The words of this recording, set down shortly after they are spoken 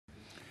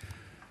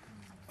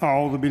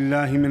أعوذ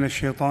بالله من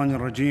الشيطان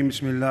الرجيم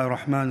بسم الله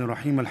الرحمن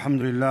الرحيم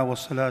الحمد لله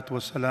والصلاة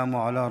والسلام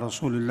على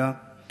رسول الله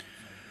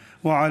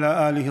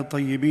وعلى آله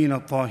الطيبين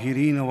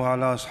الطاهرين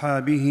وعلى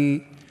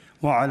أصحابه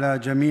وعلى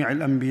جميع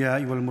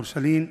الأنبياء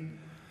والمرسلين.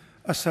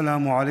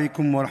 Assalamu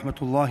alaikum wa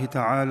rahmatullahi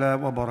ta'ala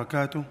wa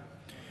barakatuh.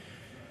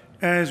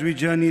 As we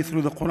journey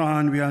through the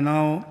Quran, we are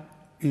now,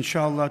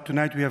 inshallah,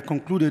 tonight we have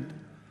concluded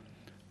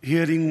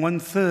hearing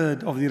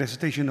 1/3 of the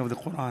recitation of the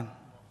Quran.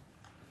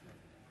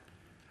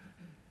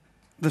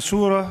 The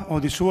surah or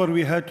the surah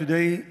we heard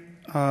today,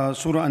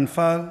 Surah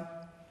Anfal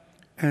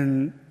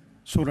and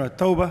Surah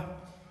Tawbah,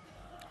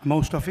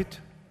 most of it.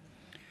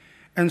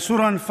 And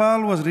Surah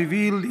Anfal was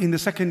revealed in the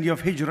second year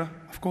of Hijrah,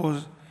 of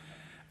course,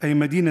 a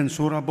Medinan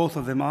surah, both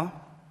of them are.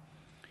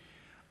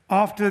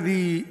 After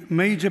the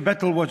major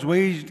battle was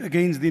waged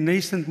against the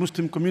nascent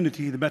Muslim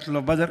community, the Battle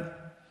of Badr,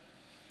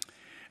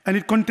 and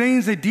it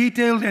contains a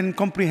detailed and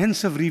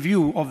comprehensive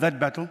review of that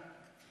battle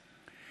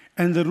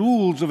and the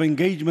rules of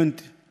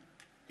engagement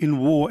in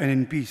war and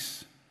in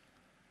peace.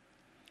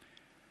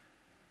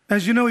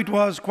 As you know, it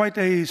was quite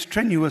a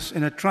strenuous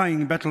and a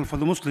trying battle for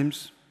the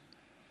Muslims,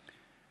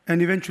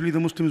 and eventually the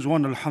Muslims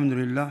won,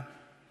 alhamdulillah.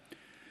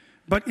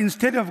 But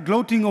instead of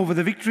gloating over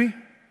the victory,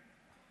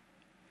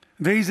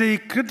 there is a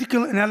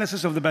critical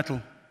analysis of the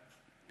battle.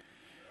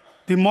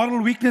 The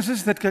moral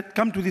weaknesses that could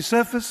come to the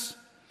surface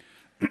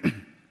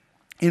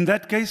in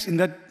that case, in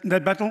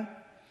that battle,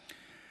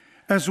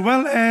 as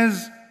well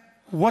as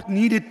what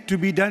needed to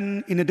be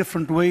done in a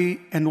different way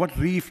and what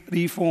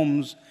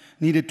reforms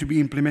needed to be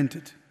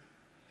implemented.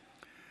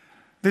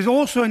 There's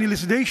also an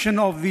elucidation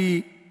of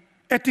the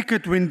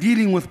etiquette when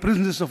dealing with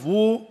prisoners of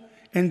war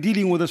and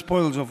dealing with the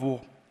spoils of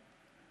war.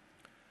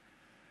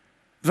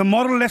 The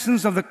moral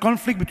lessons of the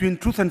conflict between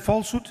truth and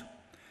falsehood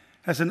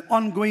as an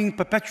ongoing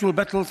perpetual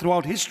battle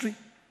throughout history,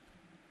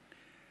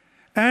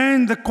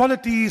 and the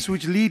qualities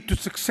which lead to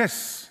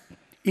success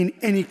in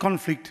any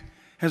conflict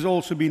has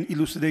also been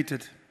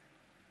elucidated.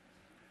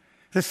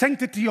 The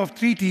sanctity of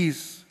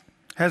treaties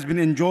has been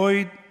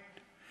enjoyed,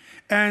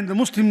 and the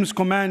Muslims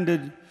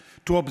commanded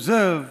to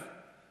observe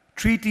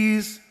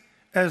treaties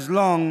as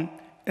long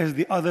as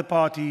the other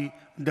party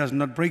does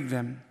not break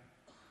them.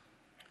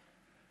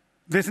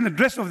 There's an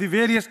address of the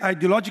various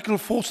ideological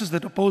forces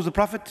that oppose the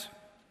Prophet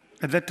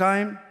at that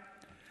time.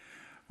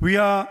 We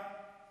are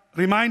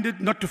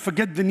reminded not to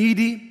forget the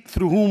needy,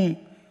 through whom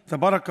the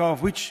barakah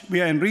of which we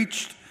are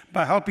enriched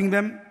by helping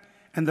them,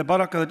 and the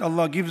barakah that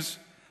Allah gives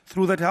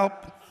through that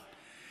help.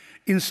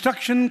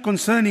 Instruction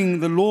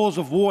concerning the laws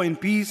of war and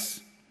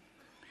peace,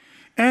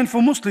 and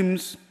for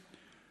Muslims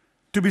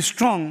to be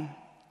strong,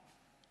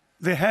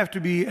 there have to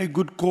be a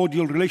good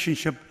cordial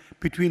relationship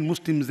between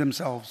Muslims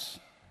themselves.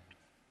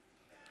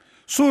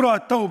 Surah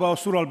Tawbah or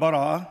Surah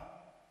Al-Bara'ah,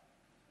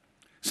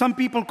 some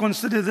people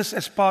consider this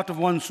as part of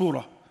one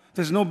surah.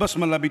 There's no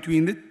basmalah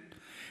between it.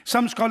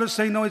 Some scholars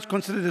say no, it's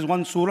considered as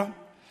one surah.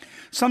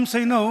 Some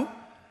say no,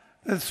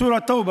 Surah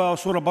Tawbah or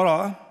Surah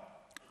Bara'ah,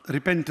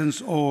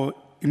 repentance or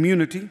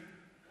immunity,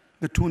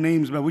 the two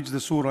names by which the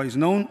surah is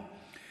known,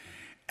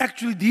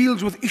 actually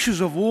deals with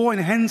issues of war,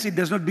 and hence it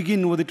does not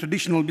begin with the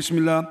traditional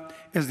Bismillah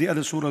as the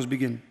other surahs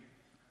begin.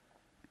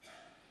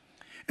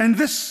 And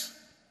this,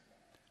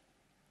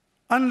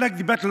 unlike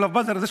the Battle of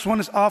Badr, this one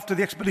is after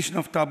the expedition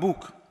of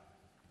Tabuk.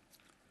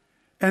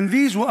 And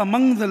these were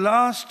among the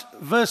last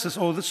verses,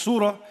 or the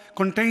surah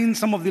contains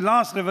some of the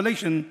last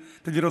revelation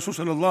that the Rasul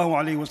sallallahu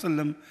alaihi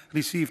wasallam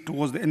received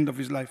towards the end of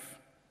his life.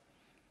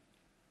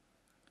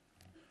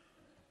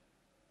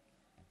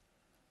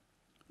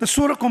 The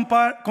surah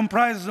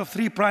comprises of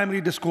three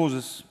primary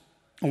discourses.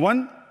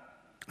 One,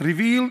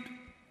 revealed,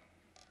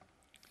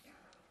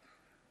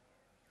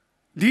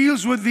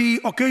 deals with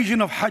the occasion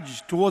of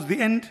Hajj towards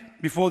the end,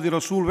 before the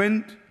Rasul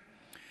went,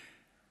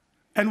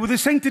 and with the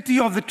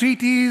sanctity of the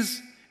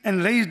treaties,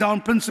 and lays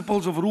down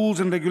principles of rules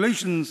and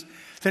regulations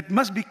that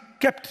must be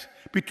kept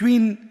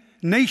between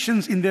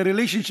nations in their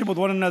relationship with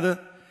one another,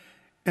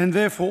 and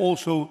therefore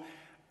also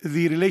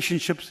the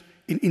relationships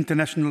in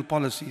international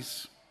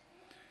policies.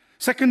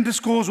 Second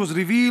discourse was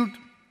revealed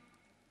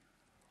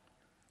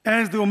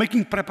as they were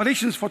making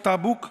preparations for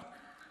Tabuk.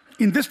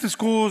 In this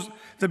discourse,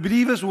 the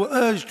believers were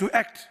urged to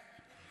act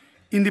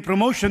in the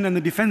promotion and the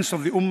defense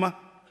of the Ummah.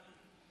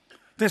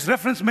 There's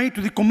reference made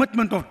to the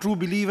commitment of true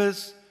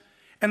believers,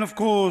 and of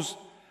course,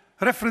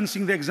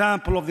 referencing the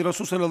example of the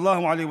Rasul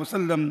sallallahu alaihi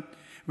wasallam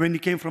when he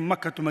came from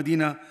Makkah to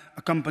Medina,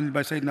 accompanied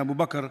by Sayyidina Abu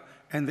Bakr,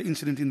 and the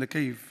incident in the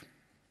cave.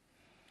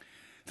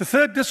 The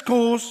third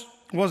discourse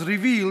was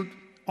revealed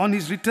on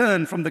his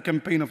return from the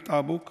campaign of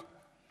Tabuk,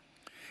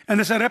 and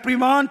as a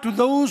reprimand to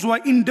those who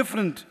are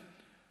indifferent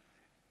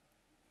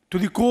to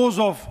the cause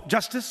of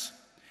justice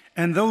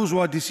and those who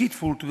are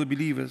deceitful to the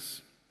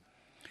believers.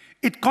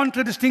 It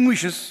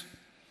contradistinguishes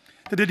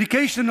the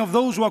dedication of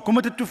those who are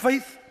committed to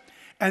faith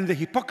and the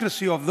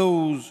hypocrisy of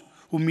those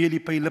who merely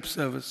pay lip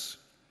service.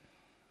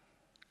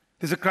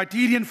 There's a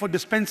criterion for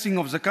dispensing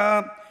of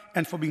zakah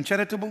and for being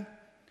charitable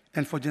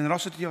and for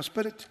generosity of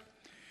spirit.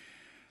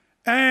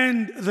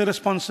 And the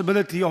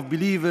responsibility of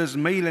believers,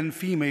 male and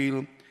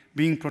female,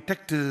 being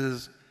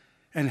protectors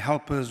and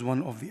helpers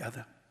one of the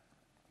other.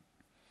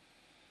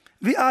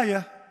 The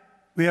ayah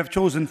we have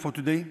chosen for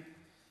today,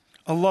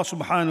 Allah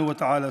subhanahu wa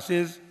ta'ala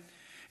says,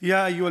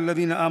 Ya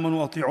ayyuhalladhina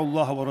amanu ati'u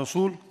Allah wa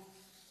rasul.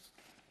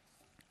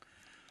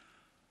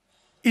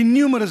 In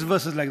numerous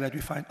verses like that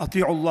we find,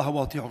 ati'u Allah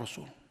wa ati'u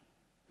rasul.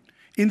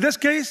 In this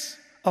case,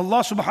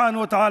 Allah subhanahu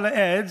wa ta'ala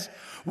adds,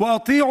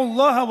 وَأَطِيعُوا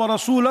اللَّهَ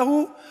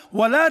وَرَسُولَهُ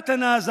وَلَا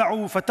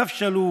تَنَازَعُوا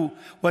فَتَفْشَلُوا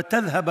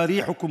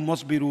وَتَذْهَبَ رِيحُكُمْ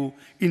وَاصْبِرُوا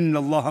إِنَّ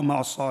اللَّهَ مَعَ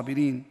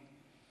الصَّابِرِينَ.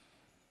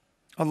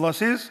 Allah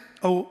says,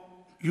 O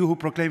you who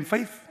proclaim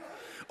faith,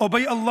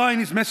 obey Allah and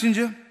His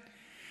Messenger,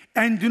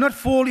 and do not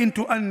fall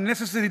into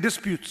unnecessary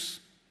disputes,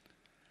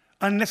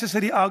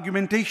 unnecessary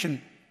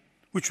argumentation,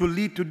 which will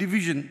lead to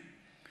division.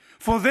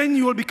 For then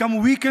you will become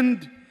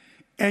weakened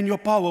and your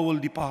power will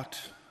depart.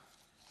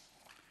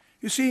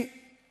 You see,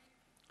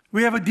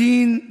 we have a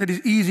deen that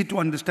is easy to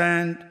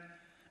understand,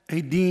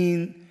 a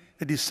deen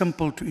that is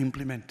simple to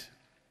implement.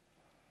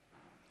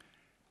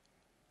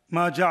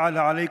 مَا جَعَلَ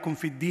عَلَيْكُمْ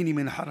فِي الدِّينِ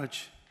مِنْ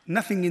حَرَجٍ.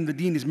 Nothing in the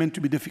deen is meant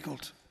to be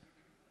difficult.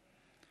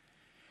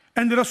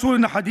 And the Rasul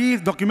in the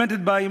hadith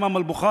documented by Imam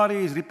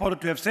al-Bukhari is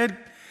reported to have said,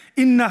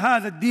 إِنَّ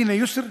هَذَا الدِّينَ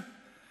يُسْرٌ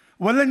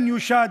وَلَنْ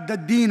يُشَادَّ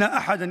الدِّينَ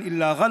أَحَدًا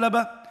إِلَّا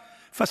غَلَبَ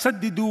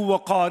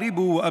فَسَدِّدُوا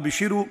وَقَارِبُوا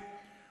وَأَبْشِرُوا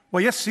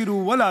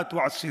وَيَسِّرُوا وَلَا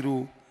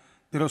تُعَسِّرُوا.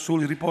 The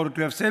Rasul is reported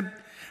to have said,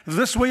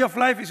 this way of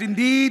life is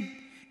indeed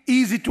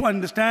easy to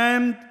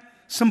understand,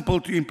 simple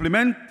to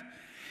implement.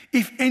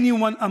 If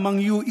anyone among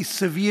you is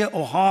severe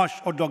or harsh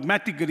or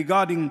dogmatic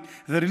regarding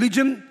the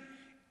religion,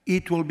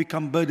 it will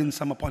become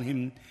burdensome upon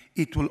him.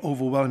 It will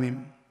overwhelm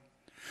him.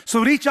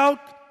 So reach out,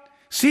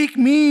 seek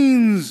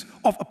means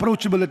of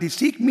approachability,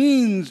 seek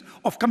means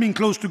of coming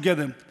close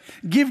together.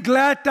 Give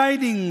glad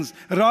tidings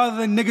rather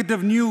than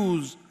negative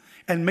news,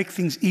 and make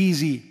things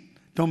easy.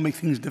 Don't make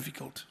things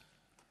difficult.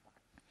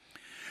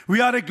 We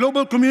are a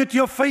global community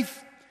of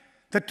faith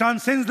that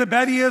transcends the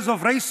barriers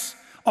of race,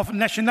 of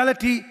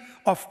nationality,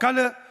 of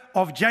color,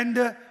 of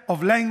gender,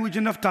 of language,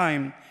 and of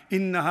time.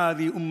 Inna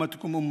hadhi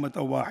ummatukum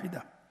ummatan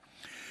wahida.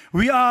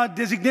 We are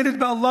designated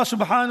by Allah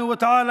subhanahu wa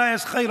ta'ala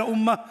as khayra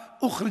ummah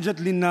ukhrijat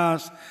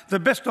linnas, the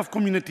best of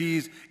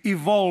communities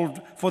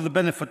evolved for the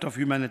benefit of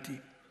humanity.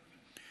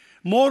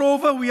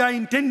 Moreover, we are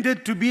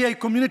intended to be a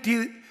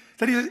community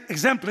that is an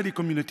exemplary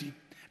community,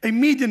 a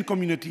median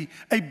community,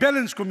 a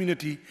balanced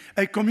community,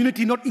 a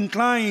community not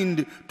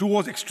inclined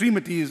towards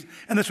extremities.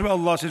 And that's why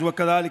Allah says,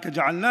 وَكَذَلِكَ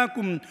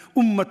جَعَلْنَاكُمْ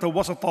أُمَّةً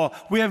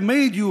وَسَطًا. We have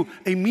made you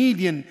a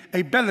median,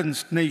 a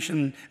balanced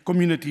nation,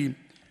 community.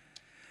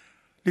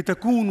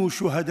 لِتَكُونُوا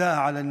شُهَدَاءَ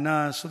عَلَى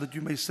النَّاسِ, so that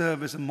you may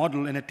serve as a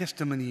model and a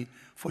testimony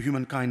for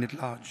humankind at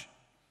large.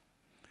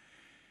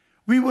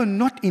 We were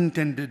not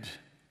intended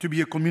to be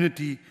a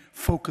community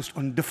focused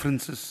on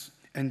differences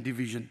and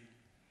division.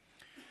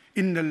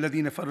 إن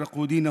الذين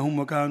فرقوا دينهم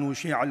وكانوا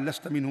شيعا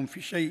لست منهم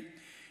في شيء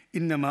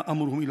إنما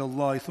أمرهم إلى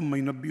الله ثم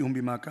ينبئهم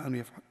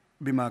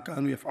بما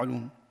كانوا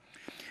يفعلون.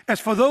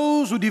 As for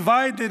those who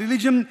divide their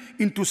religion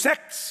into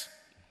sects,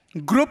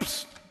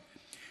 groups,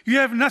 you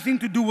have nothing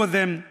to do with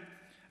them.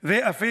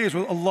 Their affairs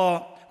with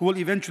Allah, who will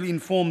eventually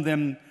inform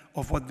them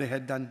of what they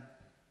had done.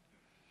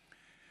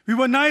 We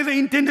were neither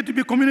intended to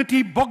be a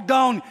community bogged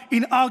down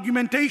in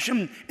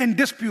argumentation and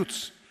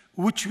disputes,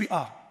 which we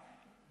are.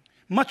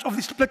 Much of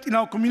the split in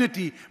our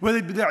community, whether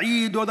it be the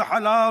Eid or the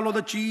halal or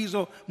the cheese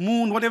or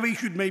moon, whatever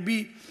issue it may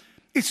be,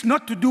 it's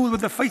not to do with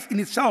the faith in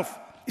itself.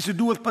 It's to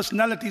do with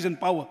personalities and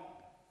power.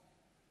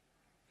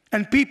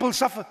 And people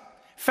suffer,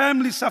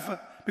 families suffer,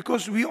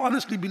 because we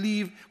honestly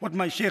believe what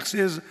my Shaykh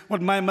says,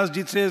 what my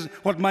masjid says,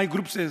 what my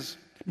group says.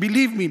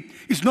 Believe me,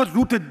 it's not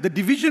rooted, the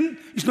division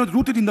is not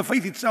rooted in the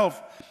faith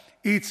itself.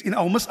 It's in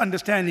our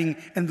misunderstanding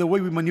and the way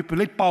we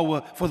manipulate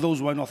power for those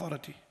who are in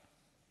authority.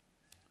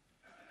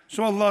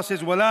 So Allah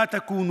says, وَلَا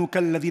تَكُونُوا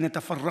كَالَّذِينَ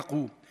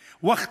تَفَرَّقُوا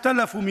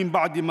وَاخْتَلَفُوا مِنْ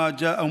بَعْدِ مَا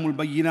جَاءَهُمُ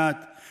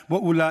الْبَيِّنَاتِ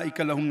وَأُولَٰئِكَ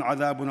لَهُمْ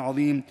عَذَابٌ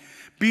عَظِيمٌ.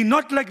 Be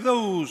not like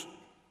those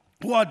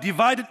who are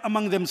divided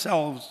among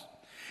themselves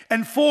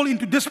and fall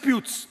into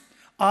disputes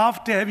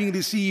after having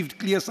received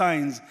clear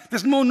signs.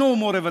 There's no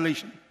more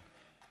revelation.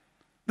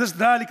 This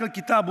ذَلِكَ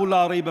الْكِتَابُ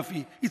لَا رَيْبَ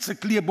فِيهِ. It's a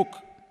clear book.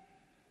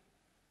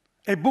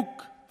 A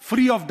book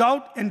free of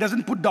doubt and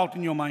doesn't put doubt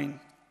in your mind.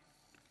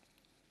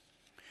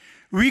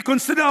 We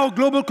consider our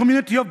global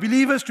community of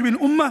believers to be an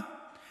ummah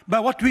by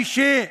what we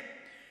share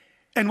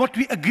and what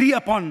we agree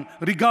upon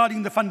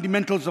regarding the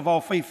fundamentals of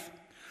our faith,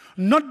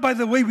 not by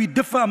the way we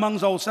differ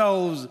amongst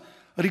ourselves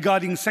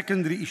regarding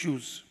secondary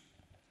issues.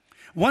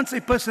 Once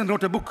a person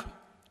wrote a book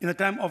in the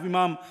time of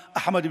Imam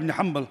Ahmad ibn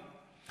Hanbal,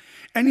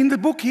 and in the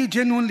book he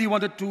genuinely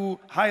wanted to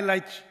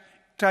highlight,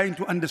 trying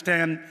to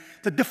understand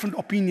the different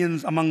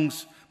opinions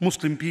amongst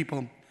Muslim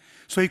people.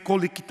 So he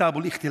called it Kitab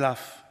al-Ikhtilaf.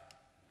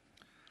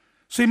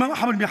 So Imam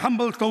Ahmad ibn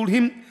Hanbal told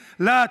him,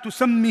 لا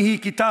تسميه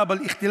كتاب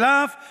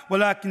الاختلاف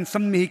ولكن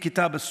سميه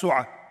كتاب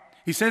السعة.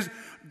 He says,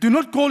 do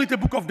not call it a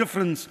book of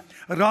difference,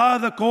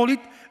 rather call it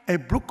a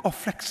book of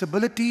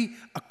flexibility,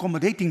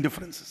 accommodating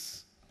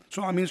differences.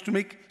 So I means to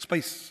make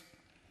space.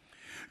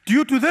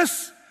 Due to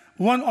this,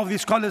 one of the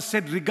scholars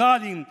said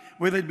regarding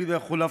whether it be the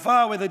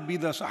khulafa, whether it be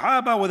the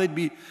sahaba, whether it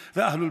be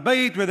the Ahlul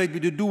Bayt, whether it be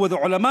to do with the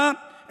ulama,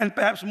 and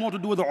perhaps more to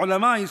do with the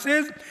ulama, he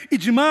says,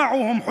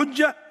 إِجْمَاعُهُمْ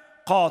حُجَّةٌ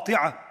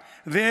قَاطِعَةٌ.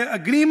 Their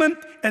agreement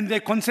and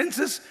their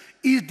consensus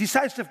is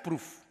decisive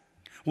proof.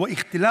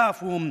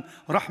 وَإِخْتِلَافُهُمْ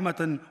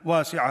رَحْمَةً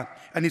وَاسِعَةً.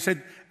 And he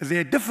said,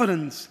 their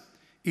difference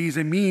is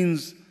a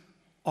means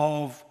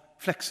of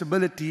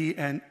flexibility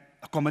and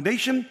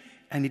accommodation,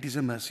 and it is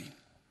a mercy.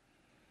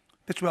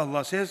 That's why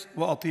Allah says,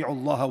 وَأَطِيعُوا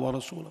اللَّهَ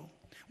وَرَسُولَهُ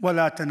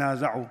وَلَا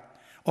تَنَازَعُوا.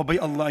 Obey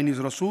Allah and His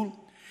Rasul,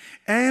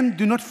 and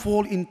do not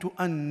fall into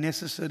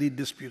unnecessary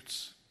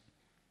disputes.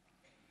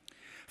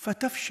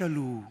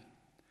 فَتَفْشَلُوا.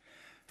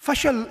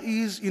 Fashal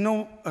is,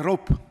 a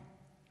rope.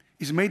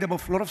 It's made up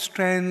of a lot of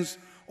strands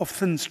of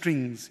thin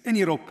strings.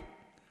 Any rope.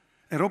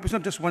 A rope is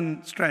not just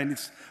one strand,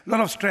 it's a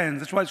lot of strands.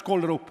 That's why it's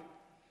called a rope.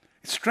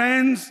 It's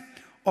strands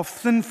of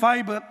thin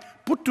fiber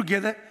put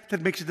together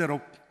that makes it a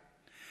rope.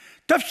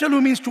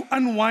 Tafshalu means to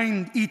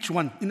unwind each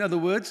one. In other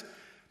words,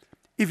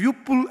 if you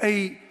pull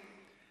a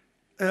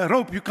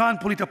rope, you can't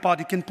pull it apart.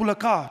 You can pull a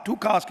car. 2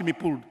 cars can be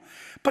pulled.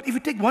 But if you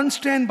take one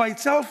strand by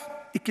itself,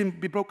 it can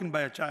be broken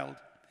by a child.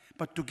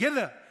 But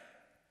together,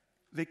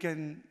 they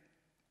can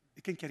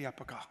carry up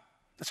a car,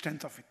 the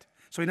strength of it.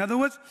 So in other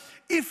words,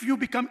 if you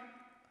become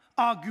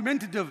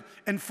argumentative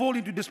and fall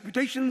into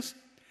disputations,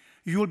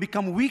 you will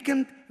become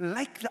weakened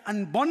like the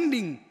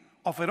unbonding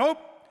of a rope.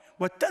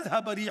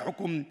 وَتَذْهَبَ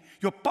رِيحُكُمْ.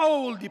 Your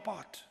power will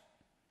depart.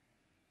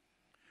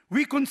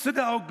 We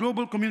consider our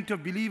global community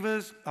of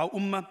believers, our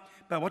ummah,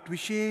 by what we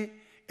share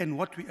and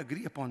what we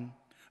agree upon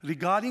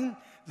regarding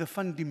the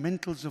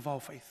fundamentals of our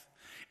faith.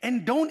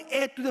 And don't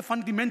add to the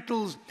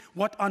fundamentals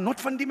what are not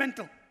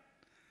fundamental.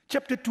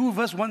 Chapter 2,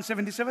 verse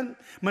 177,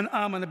 Man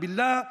amana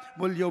billah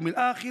wal yawmil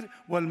akhir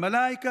wal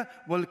malaika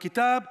wal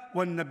kitab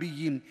wal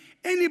nabiyyin.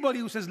 Anybody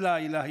who says la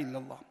ilaha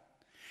illallah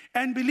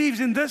and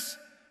believes in this,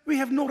 we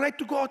have no right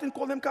to go out and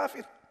call them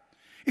kafir.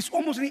 It's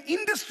almost an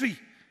industry,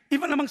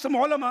 even among some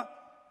ulama,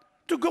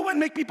 to go and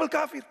make people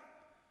kafir.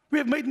 We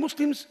have made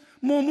Muslims,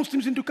 more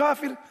Muslims into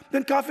kafir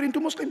than kafir into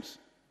Muslims.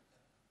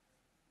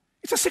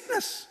 It's a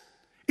sickness.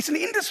 It's an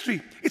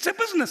industry. It's a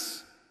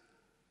business.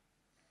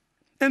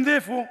 And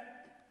therefore,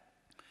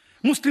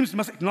 Muslims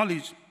must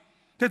acknowledge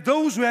that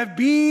those who have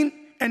been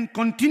and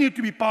continue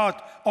to be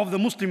part of the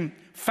Muslim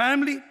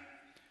family,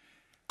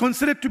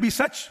 considered to be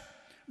such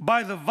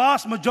by the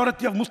vast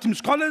majority of Muslim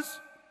scholars,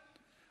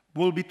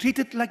 will be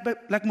treated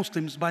like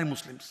Muslims by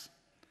Muslims.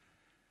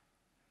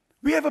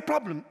 We have a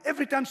problem.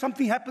 Every time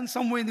something happens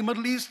somewhere in the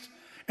Middle East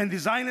and the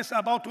Zionists are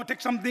about to attack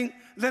something,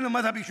 then a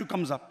madhab issue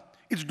comes up.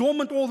 It's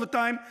dormant all the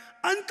time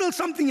until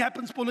something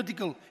happens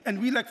political,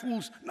 and we like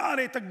fools,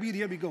 Nare Takbir,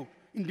 here we go,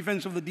 in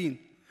defense of the deen.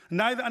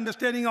 Neither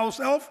understanding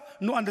ourselves,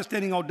 nor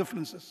understanding our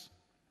differences.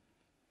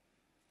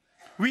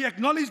 We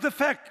acknowledge the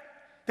fact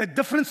that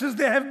differences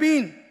there have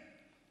been,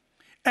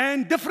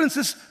 and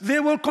differences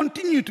there will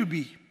continue to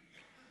be.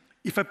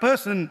 If a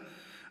person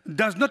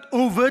does not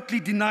overtly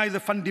deny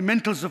the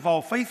fundamentals of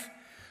our faith,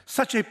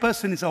 such a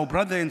person is our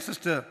brother and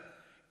sister.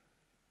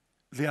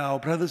 They are our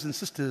brothers and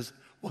sisters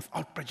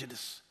without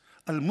prejudice.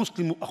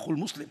 Al-Muslimu akhul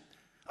Muslim.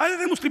 Either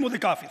they're Muslim or they're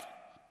kafir.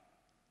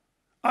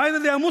 Either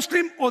they are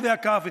Muslim or they are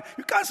kafir.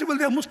 You can't say, well,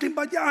 they are Muslim,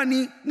 but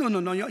yani.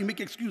 No, you make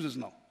excuses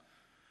now.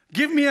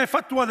 Give me a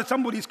fatwa that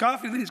somebody is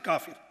kafir, then he's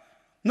kafir.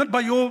 Not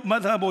by your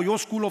madhab or your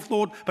school of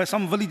thought, by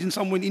some village in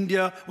somewhere in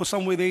India or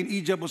somewhere there in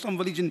Egypt or some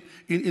village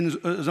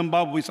in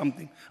Zimbabwe or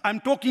something. I'm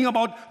talking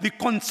about the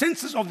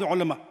consensus of the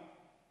ulama.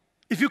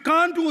 If you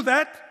can't do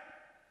that,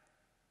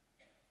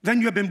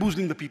 then you are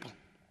bamboozling the people.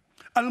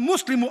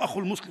 Al-Muslimu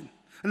akhul Muslim.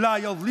 La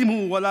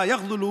yadlimu wa la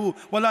yaghdulu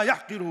wa la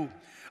yahqiru.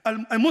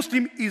 A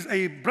Muslim is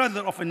a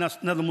brother of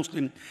another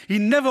Muslim. He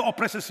never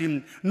oppresses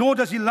him, nor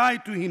does he lie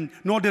to him,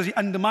 nor does he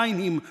undermine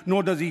him,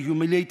 nor does he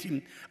humiliate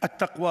him.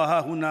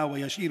 At-taqwa hahuna wa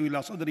yashiru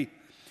ila sadri.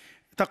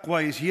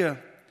 Taqwa is here,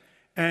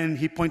 and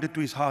he pointed to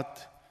his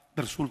heart,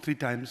 the Rasul 3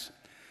 times.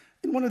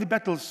 In one of the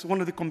battles, one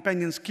of the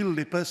companions killed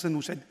a person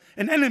who said,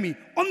 an enemy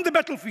on the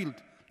battlefield,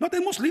 not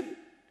a Muslim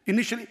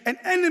initially, an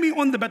enemy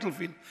on the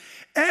battlefield.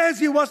 As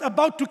he was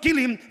about to kill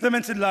him, the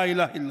man said, La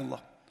ilaha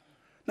illallah.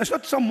 That's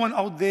not someone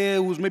out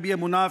there who's maybe a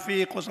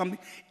munafiq or something.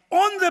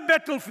 On the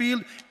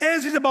battlefield,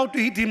 as he's about to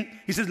hit him,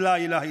 he says, La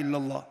ilaha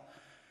illallah.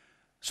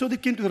 So they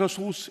came to the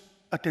Rasul's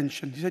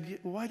attention. He said,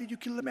 why did you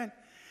kill the man?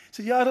 He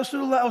said, Ya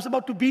Rasulullah, I was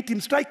about to beat him,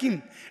 strike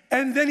him.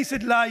 And then he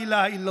said, La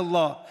ilaha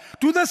illallah.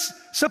 To this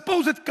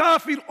supposed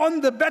kafir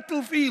on the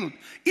battlefield,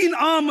 in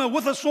armor,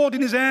 with a sword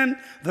in his hand,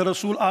 the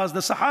Rasul asked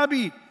the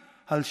Sahabi,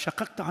 Hal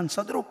shaqaqta an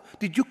sadru?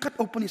 Did you cut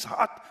open his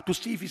heart to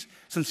see if he's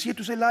sincere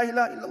to say La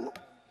ilaha illallah?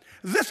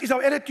 This is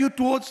our attitude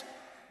towards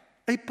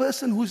a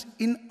person who's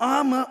in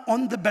armor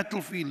on the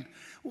battlefield.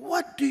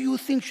 What do you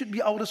think should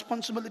be our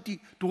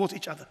responsibility towards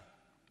each other?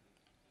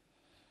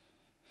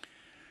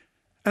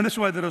 And that's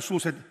why the Rasul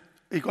said,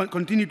 he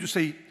continued to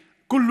say,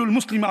 كل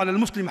المسلم على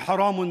المسلم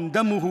حرام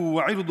دمه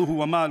وعرضه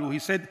وماله. He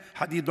said,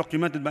 hadith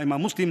documented by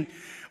Imam Muslim,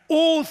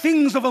 all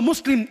things of a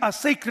Muslim are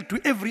sacred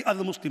to every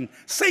other Muslim.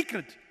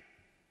 Sacred.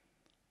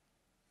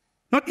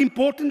 Not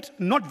important,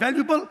 not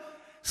valuable,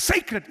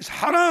 sacred. It's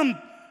haram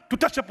to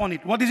touch upon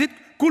it. What is it?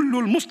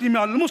 Kullul muslimi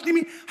al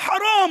muslimi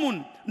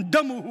haramun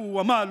damuhu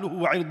wa maluhu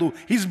wa irduhu.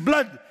 His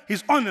blood,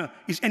 his honor,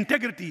 his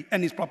integrity,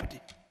 and his property.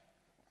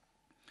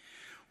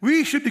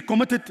 We should be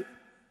committed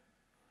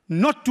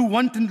not to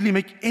wantonly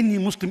make any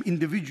Muslim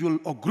individual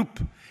or group,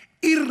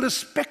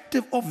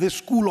 irrespective of their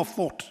school of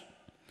thought.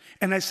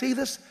 And I say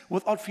this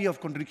without fear of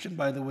contradiction,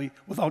 by the way,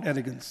 without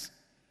arrogance,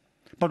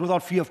 but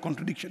without fear of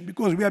contradiction,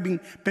 because we are being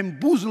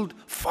bamboozled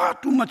far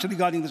too much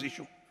regarding this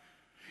issue.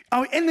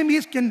 Our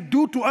enemies can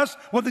do to us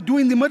what they do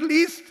in the Middle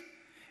East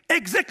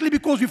exactly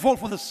because we fall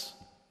for this.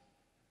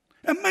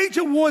 A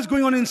major war is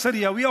going on in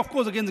Syria. We are, of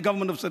course, against the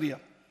government of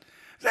Syria.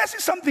 This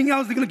is something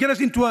else. They're going to get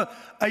us into a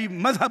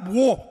madhab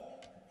war.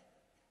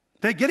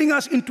 They're getting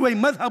us into a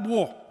madhab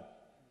war.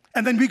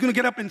 And then we're going to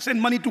get up and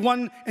send money to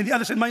one, and the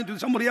other send money to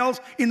somebody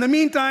else. In the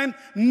meantime,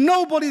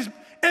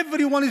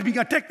 everyone is being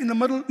attacked in the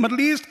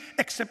Middle East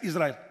except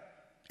Israel.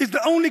 It's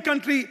the only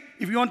country,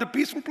 if you want a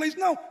peaceful place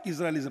now,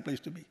 Israel is the place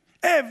to be.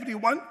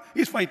 Everyone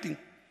is fighting.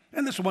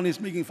 And this one is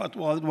making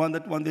fatwa,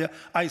 that one there,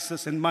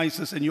 ISIS and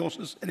MISIS and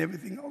YOSIS and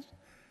everything else.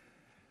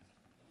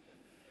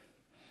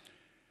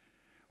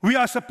 We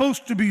are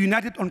supposed to be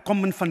united on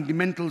common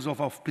fundamentals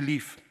of our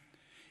belief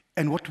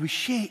and what we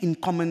share in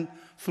common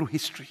through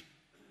history.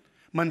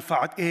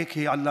 منفعت ایک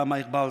ہے علامہ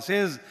اقبال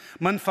says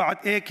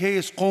منفعت ایک ہے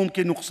اس قوم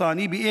کے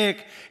نقصانی بھی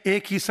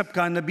ایک ہی سب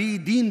کا نبی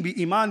دین بھی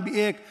ایمان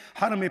بھی ایک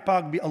حرم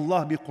پاک بھی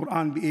اللہ بھی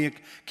قرآن بھی ایک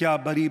کیا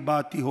بری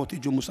بات ہی ہوتی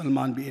جو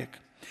مسلمان بھی ایک.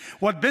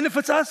 What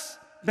benefits us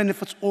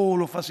benefits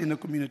all of us in the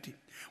community.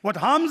 What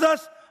harms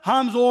us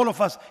harms all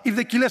of us. If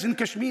they kill us in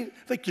Kashmir,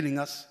 they're killing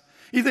us.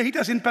 If they hit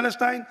us in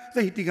Palestine,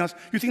 they're hitting us.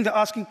 You think they're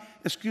asking,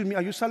 excuse me,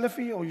 are you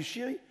Salafi or are you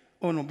Shia?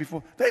 Oh no,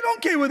 before. They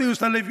don't care whether you're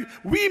Salafi.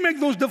 We make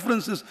those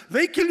differences.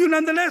 They kill you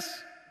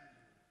nonetheless.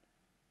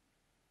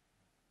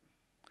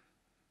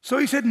 So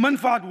he said,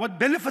 manfaat, what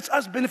benefits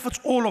us benefits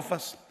all of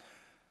us.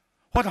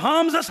 What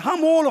harms us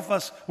harm all of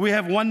us. We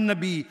have one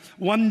Nabi,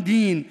 one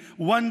Deen,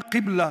 one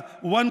Qibla,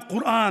 one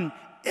Quran.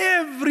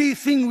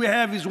 Everything we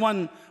have is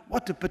one.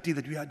 What a pity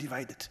that we are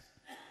divided.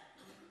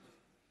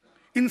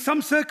 In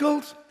some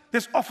circles,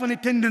 there's often a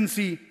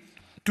tendency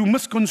to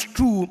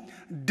misconstrue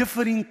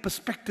differing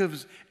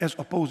perspectives as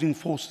opposing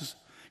forces.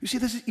 You see,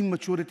 this is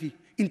immaturity,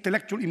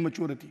 intellectual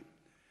immaturity.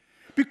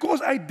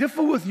 Because I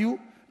differ with you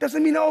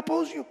doesn't mean I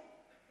oppose you.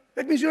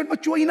 That means you're not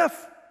mature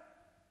enough.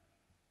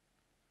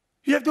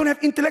 You don't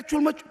have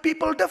intellectual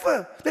people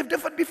differ. They've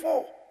differed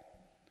before.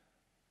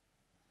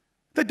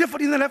 They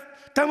differed in the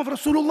time of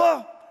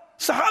Rasulullah.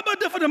 Sahaba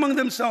differed among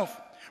themselves.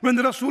 When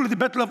the Rasul at the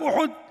Battle of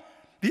Uhud,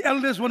 the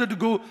elders wanted to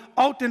go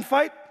out and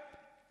fight,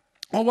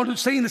 or wanted to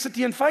stay in the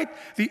city and fight.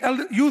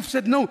 The youth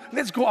said, no,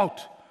 let's go out.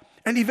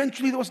 And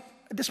eventually there was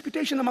a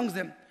disputation amongst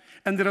them.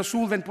 And the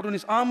Rasul then put on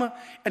his armor.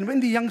 And when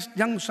the young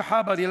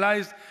Sahaba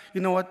realized,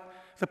 you know what,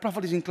 the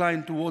Prophet is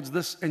inclined towards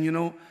this, and you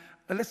know,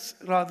 let's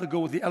rather go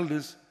with the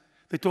elders.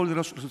 They told the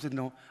Rasul, said,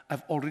 no,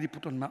 I've already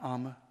put on my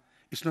armor.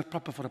 It's not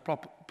proper for a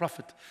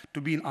prophet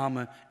to be in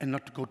armor and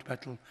not to go to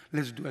battle.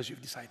 Let's do as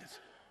you've decided.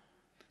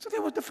 So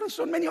there was difference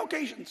on many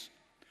occasions.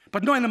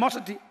 But no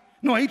animosity,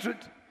 no hatred.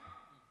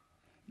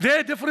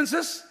 Their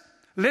differences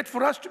led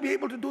for us to be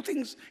able to do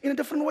things in a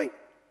different way.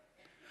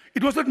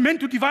 It was not meant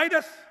to divide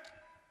us.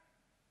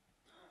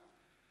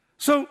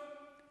 So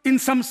in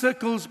some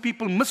circles,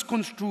 people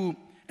misconstrue,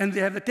 and they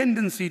have a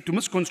tendency to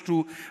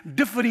misconstrue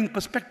differing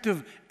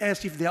perspective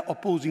as if they are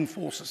opposing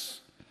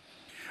forces.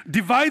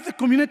 Divide the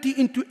community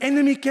into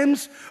enemy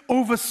camps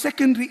over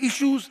secondary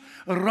issues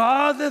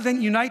rather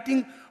than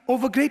uniting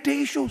over greater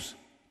issues.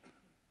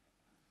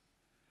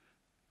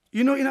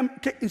 You know,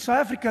 in South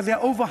Africa, there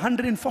are over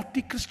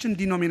 140 Christian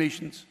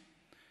denominations.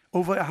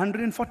 Over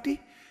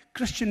 140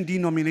 Christian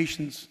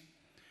denominations.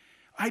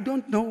 I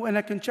don't know, and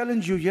I can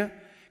challenge you here,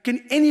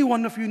 can any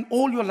one of you in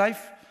all your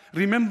life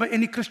remember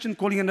any Christian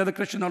calling another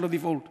Christian out of the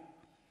fold?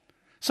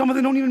 Some of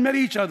them don't even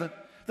marry each other.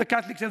 The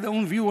Catholics have their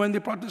own view, and the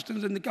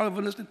Protestants and the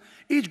Calvinists. And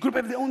each group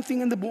have their own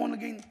thing, and the born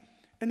again,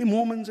 and the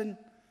Mormons. And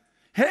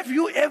have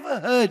you ever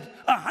heard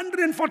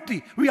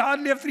 140? We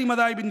hardly have 3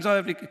 madhab in South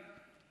Africa.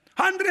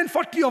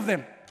 140 of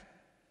them.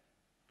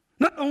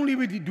 Not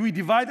only do we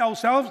divide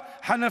ourselves,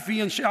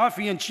 Hanafi and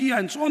Shafi and Shia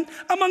and so on,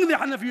 among the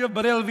Hanafi we have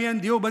Barelvi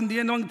and Deobandi,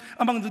 and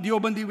among the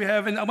Deobandi we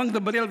have, and among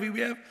the Barelvi we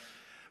have.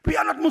 We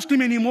are not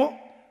Muslim anymore.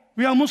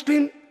 We are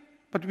Muslim,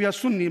 but we are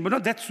Sunni, but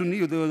not that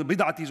Sunni, the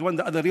Bid'ati is one,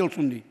 the other real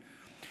Sunni.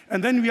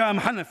 And then I'm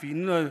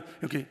Hanafi,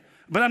 okay.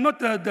 But I'm not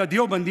the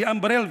Deobandi,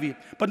 I'm Barelvi.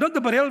 But not the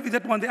Barelvi,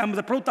 that one, I'm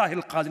the pro-Tahir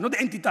al-Qadri, not the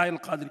anti-Tahir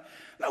al-Qadri.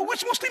 Now,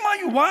 which Muslim are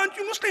you? Why aren't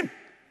you Muslim?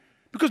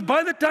 Because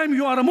by the time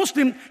you are a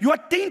Muslim, you are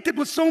tainted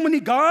with so many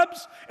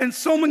garbs and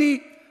so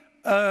many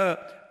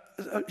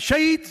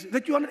shades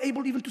that you are not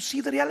able even to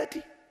see the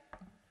reality.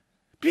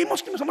 Be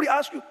Muslim. Somebody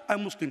asks you,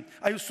 I'm Muslim.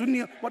 Are you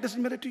Sunni? What does it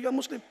matter to you? I'm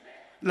Muslim.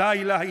 La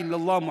ilaha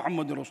illallah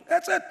Muhammadur Rasul.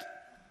 That's it.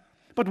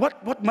 But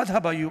what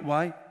madhab are you?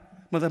 Why?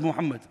 Madhab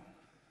Muhammad.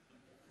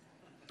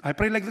 I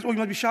pray like this. Oh, you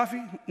must be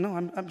Shafi? No,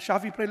 I'm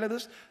Shafi, pray like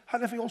this.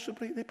 Hanafi also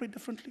pray. They pray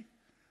differently.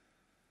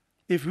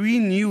 If we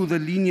knew the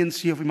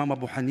leniency of Imam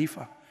Abu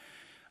Hanifa,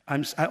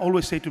 I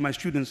always say to my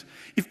students,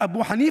 if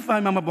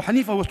Imam Abu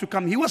Hanifa was to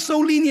come, he was so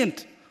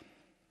lenient.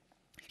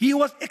 He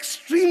was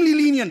extremely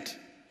lenient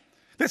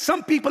that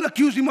some people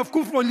accuse him of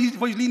kufr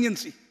for his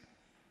leniency.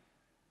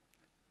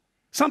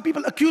 Some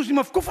people accuse him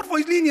of kufr for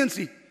his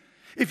leniency.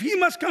 If he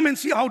must come and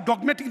see how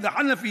dogmatic the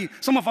Hanafi,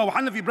 some of our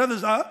Hanafi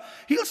brothers are,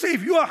 he'll say,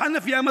 if you are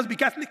Hanafi, I must be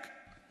Catholic.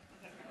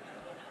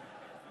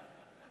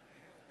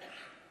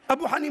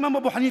 Imam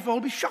Abu Hanifa will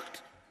be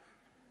shocked.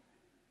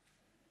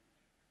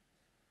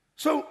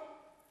 So,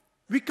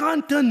 we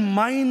can't turn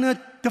minor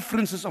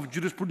differences of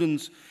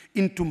jurisprudence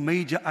into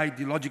major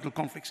ideological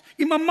conflicts.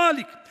 Imam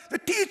Malik, the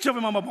teacher of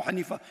Imam Abu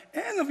Hanifa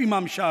and of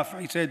Imam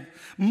Shafi'i, said,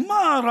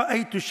 "Ma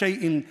ra'aytu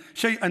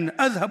shay'an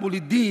adhabu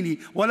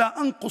lid-dini wala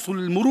anqusu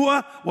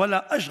lil-muru'a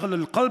wala ashghal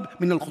al-qalb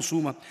min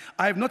al-khusuma."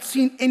 I have not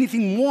seen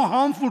anything more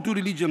harmful to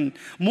religion,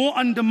 more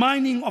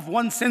undermining of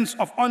one's sense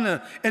of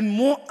honor, and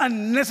more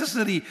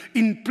unnecessary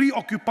in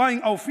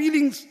preoccupying our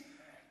feelings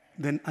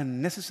than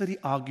unnecessary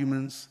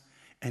arguments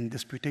and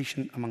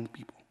disputation among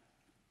people.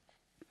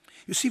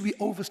 You see, we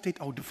overstate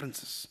our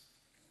differences.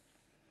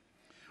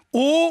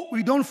 Or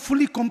we don't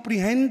fully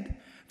comprehend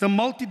the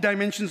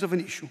multi-dimensions of an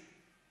issue.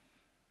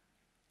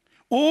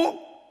 Or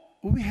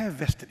we have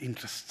vested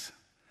interests,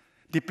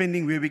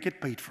 depending where we get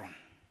paid from.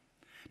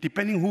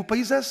 Depending who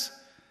pays us,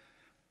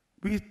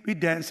 we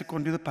dance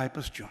according to the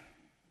piper's tune.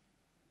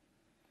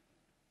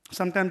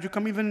 Sometimes you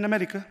come even in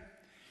America,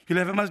 you'll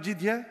have a masjid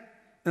here,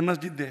 a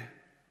masjid there.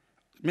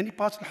 Many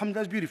parts,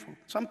 alhamdulillah, is beautiful.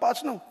 Some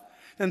parts, no.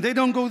 Then they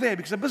don't go there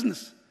because of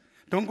business.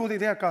 Don't go there,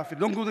 they are kafir.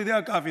 Don't go there, they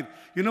are kafir.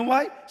 You know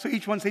why? So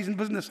each one stays in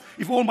business.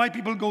 If all my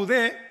people go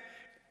there,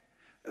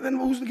 then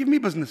who's going to give me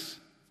business?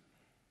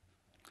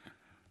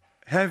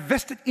 Have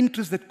vested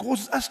interests that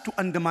causes us to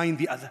undermine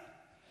the other.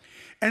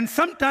 And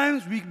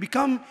sometimes we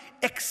become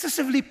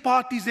excessively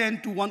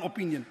partisan to one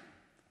opinion.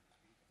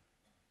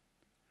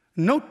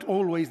 Note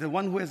always the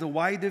one who has a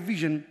wider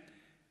vision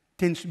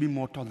tends to be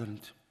more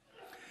tolerant.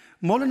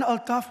 Maulana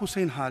Altaf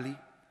Hussain Hali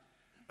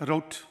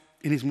wrote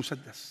in his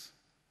Musaddas.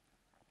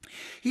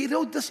 He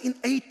wrote this in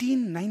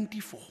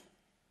 1894,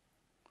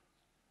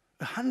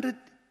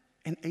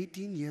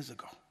 118 years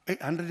ago,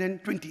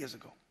 120 years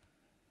ago.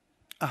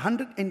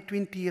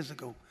 120 years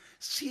ago.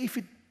 See if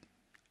it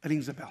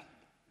rings a bell.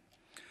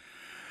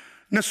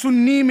 न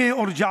सुन्नी में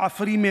और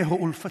जाफरी में हो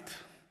उल्फत,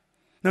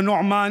 न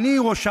नुअमानी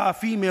और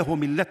शाफी में हो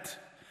मिल्लत,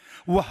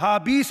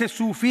 वहाबी से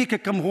सूफी के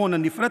कम हो न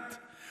निफरत,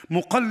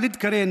 मुक़ल्लिद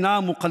करे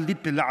ना मुक़ल्लिद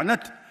पे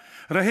लानत,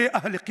 रहे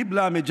अहल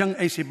क़िबला में जंग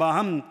ऐसे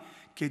बाहम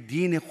कि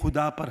दीन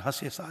खुदा पर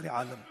हंसे सारे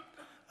आलम.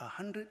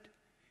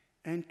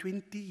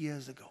 120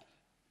 years ago.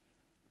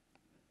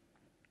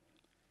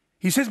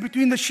 He says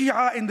between the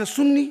Shia and the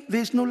Sunni,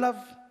 there is no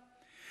love.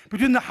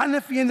 Between the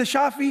Hanafi and the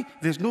Shafi,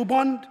 there is no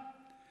bond.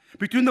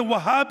 Between the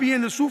Wahhabi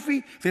and the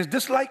Sufi, there is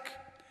dislike.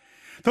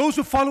 Those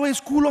who follow a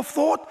school of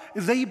thought,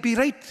 they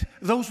berate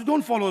those who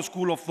don't follow a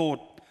school of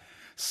thought.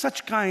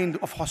 Such kind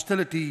of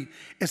hostility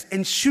is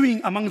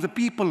ensuing among the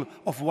people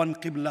of one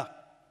Qibla.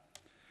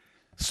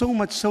 So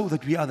much so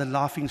that we are the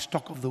laughing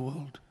stock of the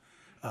world.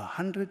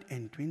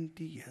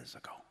 120 years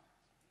ago.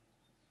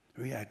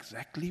 We are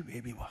exactly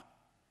where we were.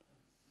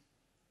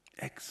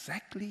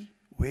 Exactly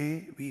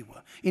where we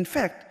were. In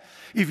fact,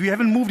 if we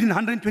haven't moved in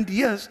 120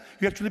 years,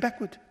 we're actually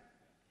backward.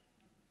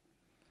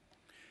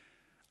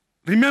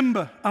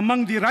 Remember,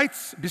 among the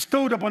rights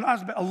bestowed upon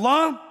us by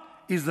Allah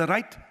is the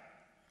right.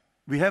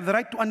 We have the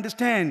right to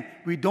understand.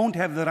 We don't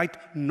have the right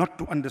not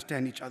to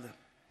understand each other.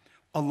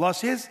 Allah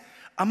says,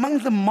 among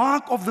the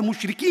mark of the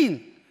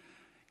mushrikeen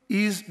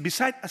is,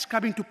 beside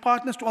ascribing to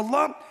partners to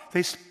Allah,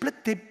 they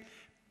split their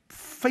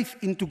faith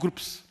into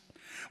groups.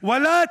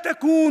 وَلَا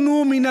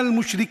تَكُونُوا مِنَ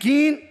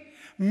الْمُشْرِكِينَ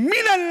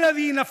مِنَ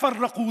الَّذِينَ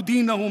فَرَّقُوا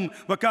دِينَهُمْ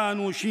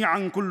وَكَانُوا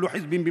شِيعًا كُلُّ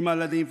حِزْبٍ بِمَا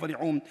لَدَيْهِمْ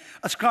فَرِحُونَ.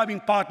 Ascribing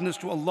partners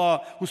to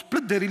Allah who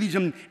split their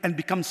religion and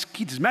become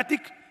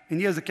schismatic. And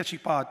here's the catchy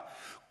part.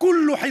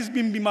 كُلُّ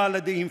حِزْبٍ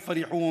بِمَا لَدَيْهِمْ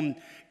فَرِحُونَ.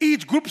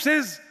 Each group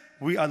says,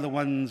 we are the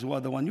ones who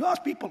are the one. You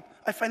ask people,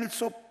 I find it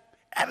so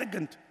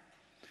arrogant.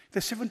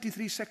 There's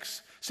 73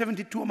 sects,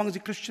 72 amongst the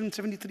Christians,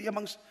 73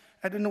 amongst,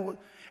 I don't know what.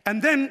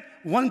 And then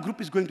one group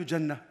is going to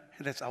Jannah.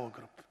 That's our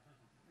group.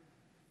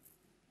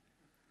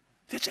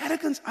 That's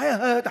arrogance. I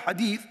heard a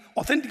hadith,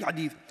 authentic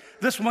hadith.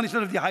 This one is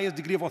not of the highest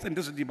degree of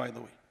authenticity, by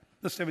the way.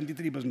 The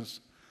 73 business.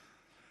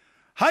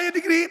 Higher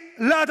degree,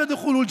 لا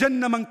تدخل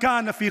الجنة من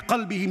كان في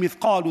قلبه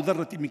مثقال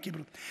ذرة من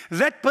كبر.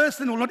 That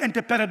person will not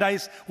enter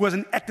paradise who has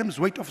an atom's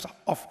weight of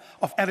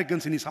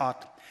arrogance in his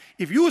heart.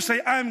 If you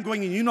say, I'm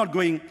going and you're not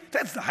going,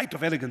 that's the height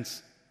of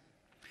arrogance.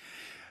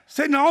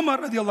 Sayyidina Umar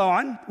radiallahu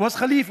anh was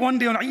Khalif one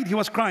day on Eid, he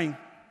was crying.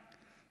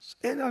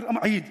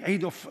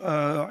 Eid of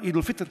Eid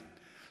al-Fitr.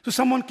 So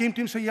someone came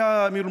to him and said,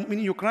 Ya Amir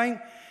al-Mu'minin, you're crying? He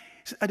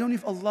said, I don't know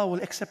if Allah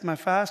will accept my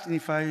fast and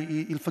if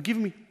He'll forgive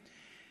me.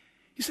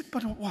 He said,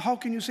 but how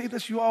can you say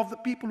this? You are of the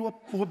people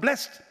who are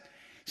blessed.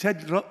 He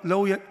said,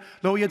 لو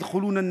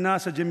يدخلون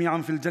الناس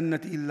جميعا في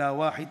الجنة إلا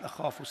واحد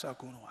أخاف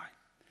سأكون واحد.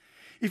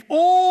 If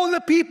all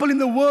the people in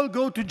the world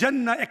go to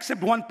Jannah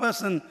except one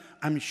person,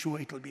 I'm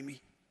sure it will be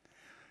me.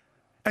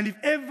 And if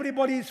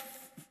everybody is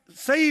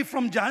saved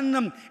from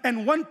Jahannam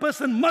and one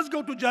person must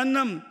go to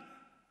Jahannam,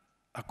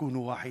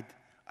 akunu wahid,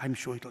 I'm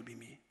sure it'll be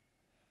me.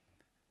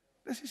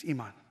 This is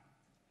Iman.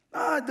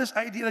 This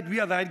idea that we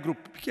are the right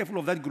group. Be careful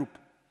of that group.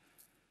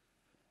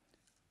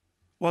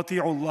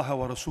 وَأَطِيعُوا اللَّهَ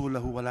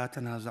وَرَسُولَهُ وَلَا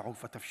تَنَازَعُوا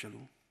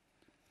فَتَفْشَلُوا.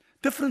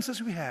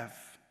 Differences we have.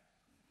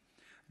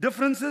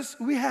 Differences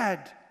we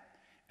had.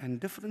 And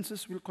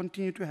differences we'll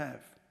continue to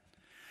have.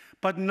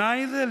 But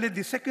neither let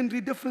the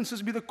secondary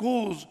differences be the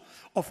cause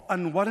of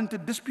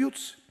unwarranted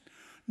disputes,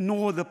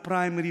 nor the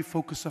primary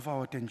focus of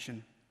our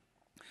attention.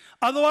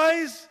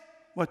 Otherwise,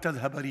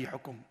 وَتَذْهَبَ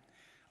رِيحُكُمْ.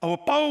 Our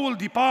power will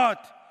depart,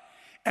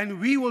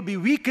 and we will be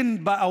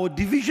weakened by our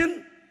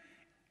division,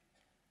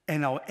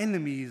 and our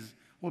enemies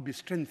will be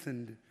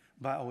strengthened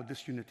by our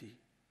disunity.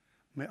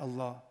 May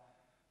Allah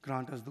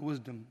grant us the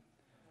wisdom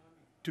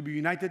to be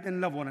united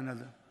and love one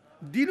another.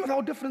 Deal with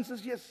our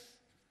differences, yes,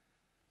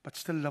 but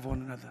still love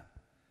one another.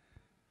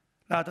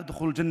 لا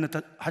تدخلوا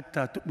الجنة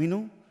حتى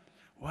تؤمنوا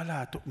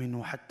ولا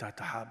تؤمنوا حتى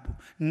تحابوا.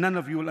 None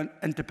of you will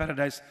enter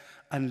paradise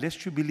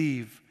unless you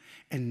believe,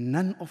 and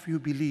none of you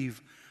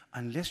believe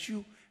unless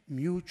you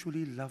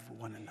mutually love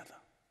one another.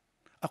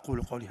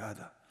 أقول قولي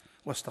هذا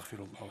واستغفر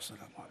الله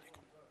والسلام عليكم.